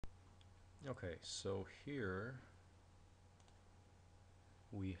Okay, so here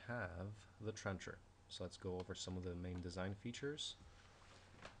we have the trencher. So let's go over some of the main design features,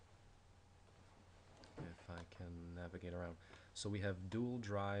 if I can navigate around. So we have dual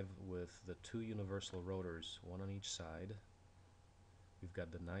drive with the two universal rotors, one on each side. We've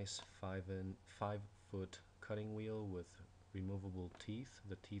got the nice 5-foot cutting wheel with removable teeth.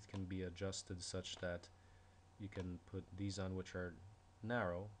 The teeth can be adjusted such that you can put these on, which are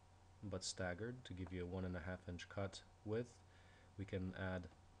narrow but staggered to give you a 1.5 inch cut width. We can add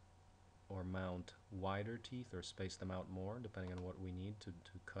or mount wider teeth or space them out more depending on what we need to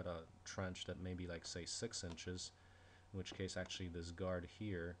cut a trench that may be like, say, 6 inches, in which case actually this guard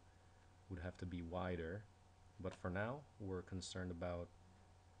here would have to be wider. But for now we're concerned about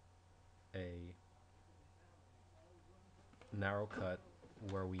a narrow cut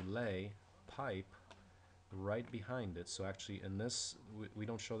where we lay pipe right behind it. So actually in this, we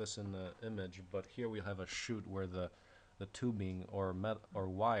don't show this in the image, but here we have a chute where the tubing or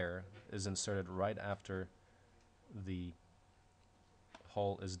wire is inserted right after the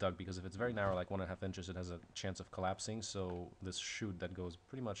hole is dug, because if it's very narrow, like 1.5 inches, it has a chance of collapsing. So this chute that goes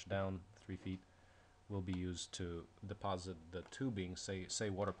pretty much down 3 feet will be used to deposit the tubing, say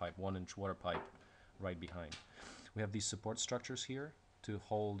water pipe, 1 inch water pipe, right behind. We have these support structures here to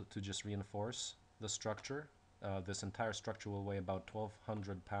just reinforce the structure. This entire structure will weigh about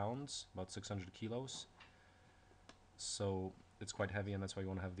 1,200 pounds, about 600 kilos. So it's quite heavy, and that's why you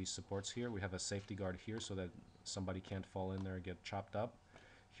want to have these supports here. We have a safety guard here so that somebody can't fall in there and get chopped up.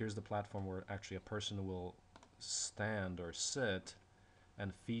 Here's the platform where actually a person will stand or sit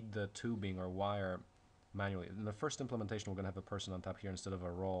and feed the tubing or wire manually. In the first implementation, we're going to have a person on top here instead of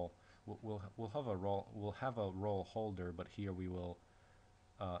a roll. We'll have a roll holder, but here we will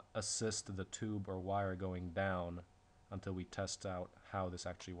assist the tube or wire going down until we test out how this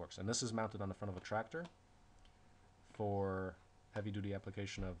actually works. And this is mounted on the front of a tractor for heavy duty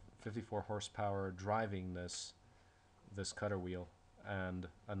application of 54 horsepower driving this cutter wheel, and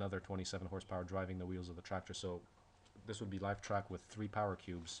another 27 horsepower driving the wheels of the tractor. So this would be live track with 3 power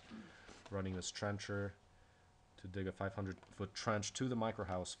cubes running this trencher to dig a 500-foot trench to the micro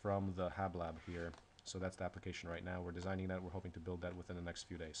house from the Hab Lab here. So that's the application right now. We're designing that. We're hoping to build that within the next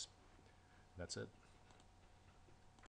few days. That's it.